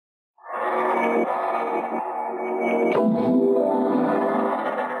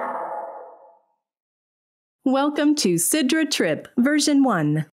Welcome to SIDRA TRIP version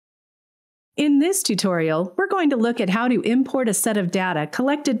 1. In this tutorial, we're going to look at how to import a set of data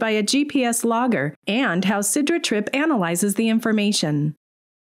collected by a GPS logger and how SIDRA TRIP analyzes the information.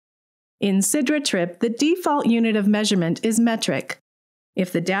 In SIDRA TRIP, the default unit of measurement is metric.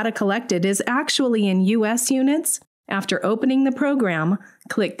 If the data collected is actually in US units, after opening the program,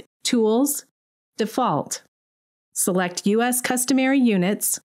 click Tools, Default. Select US customary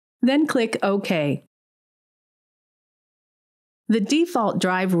units, then click OK. The default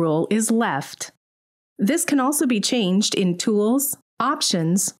drive rule is left. This can also be changed in Tools,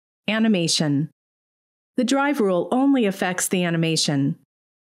 Options, Animation. The drive rule only affects the animation.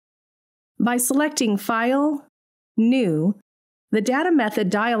 By selecting File, New, the Data Method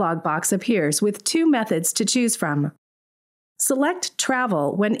dialog box appears with two methods to choose from. Select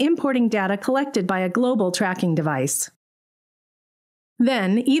Travel when importing data collected by a global tracking device.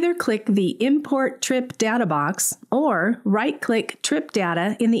 Then either click the Import Trip Data box or right-click Trip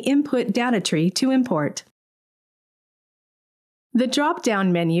Data in the Input Data Tree to import. The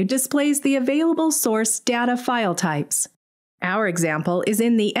drop-down menu displays the available source data file types. Our example is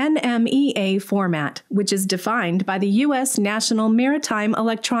in the NMEA format, which is defined by the U.S. National Maritime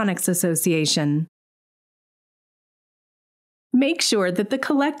Electronics Association. Make sure that the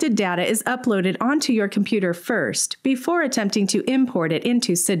collected data is uploaded onto your computer first before attempting to import it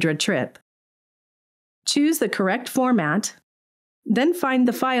into SIDRA TRIP. Choose the correct format, then find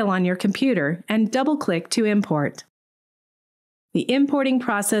the file on your computer and double-click to import. The importing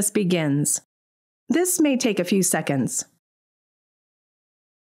process begins. This may take a few seconds.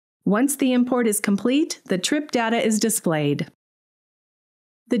 Once the import is complete, the trip data is displayed.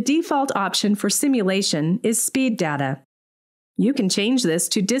 The default option for simulation is speed data. You can change this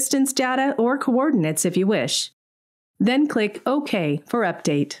to distance data or coordinates if you wish. Then click OK for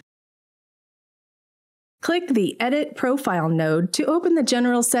update. Click the Edit Profile node to open the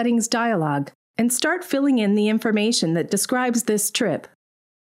General Settings dialog and start filling in the information that describes this trip.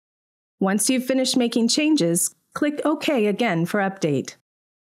 Once you've finished making changes, click OK again for update.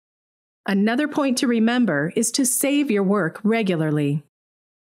 Another point to remember is to save your work regularly.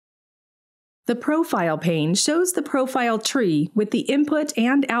 The Profile pane shows the profile tree with the input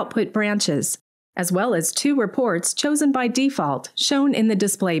and output branches, as well as two reports chosen by default shown in the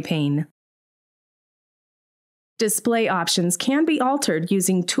Display pane. Display options can be altered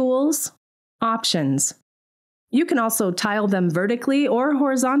using Tools, Options. You can also tile them vertically or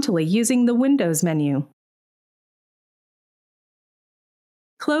horizontally using the Windows menu.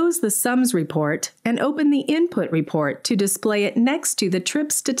 Close the Sums report and open the Input report to display it next to the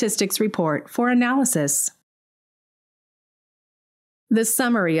Trip Statistics report for analysis. The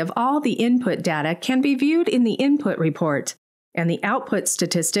summary of all the input data can be viewed in the Input report, and the output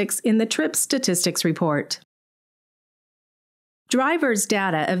statistics in the Trip Statistics report. Driver's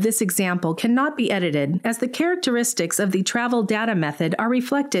data of this example cannot be edited as the characteristics of the travel data method are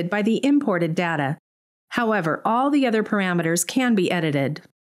reflected by the imported data. However, all the other parameters can be edited.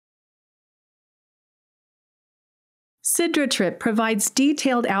 SIDRA TRIP provides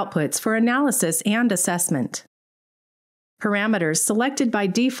detailed outputs for analysis and assessment. Parameters selected by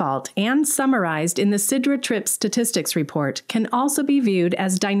default and summarized in the SIDRA TRIP Statistics report can also be viewed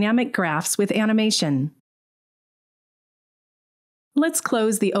as dynamic graphs with animation. Let's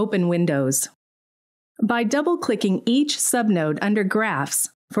close the open windows. By double-clicking each subnode under Graphs,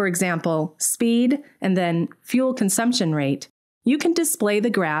 for example, Speed and then Fuel Consumption Rate, you can display the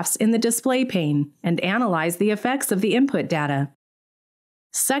graphs in the Display pane and analyze the effects of the input data.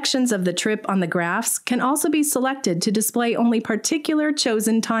 Sections of the trip on the graphs can also be selected to display only particular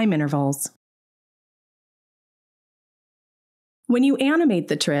chosen time intervals. When you animate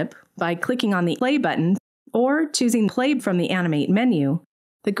the trip, by clicking on the Play button or choosing Play from the Animate menu,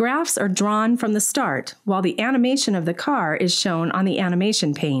 the graphs are drawn from the start while the animation of the car is shown on the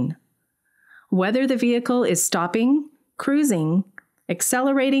Animation pane. Whether the vehicle is stopping, cruising,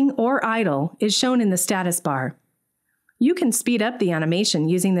 accelerating, or idle is shown in the status bar. You can speed up the animation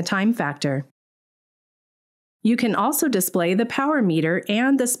using the time factor. You can also display the power meter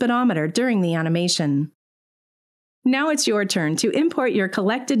and the speedometer during the animation. Now it's your turn to import your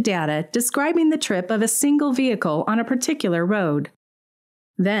collected data describing the trip of a single vehicle on a particular road.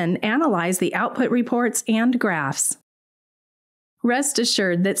 Then analyze the output reports and graphs. Rest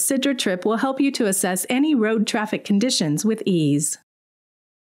assured that SIDRA TRIP will help you to assess any road traffic conditions with ease.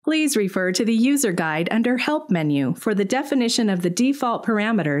 Please refer to the User Guide under Help menu for the definition of the default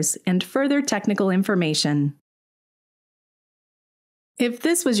parameters and further technical information. If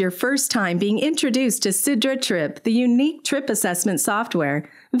this was your first time being introduced to SIDRA TRIP, the unique trip assessment software,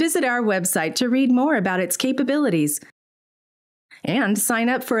 visit our website to read more about its capabilities and sign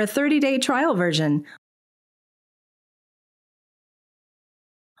up for a 30-day trial version,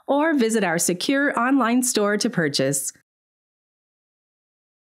 or visit our secure online store to purchase.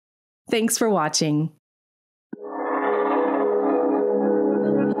 Thanks for watching.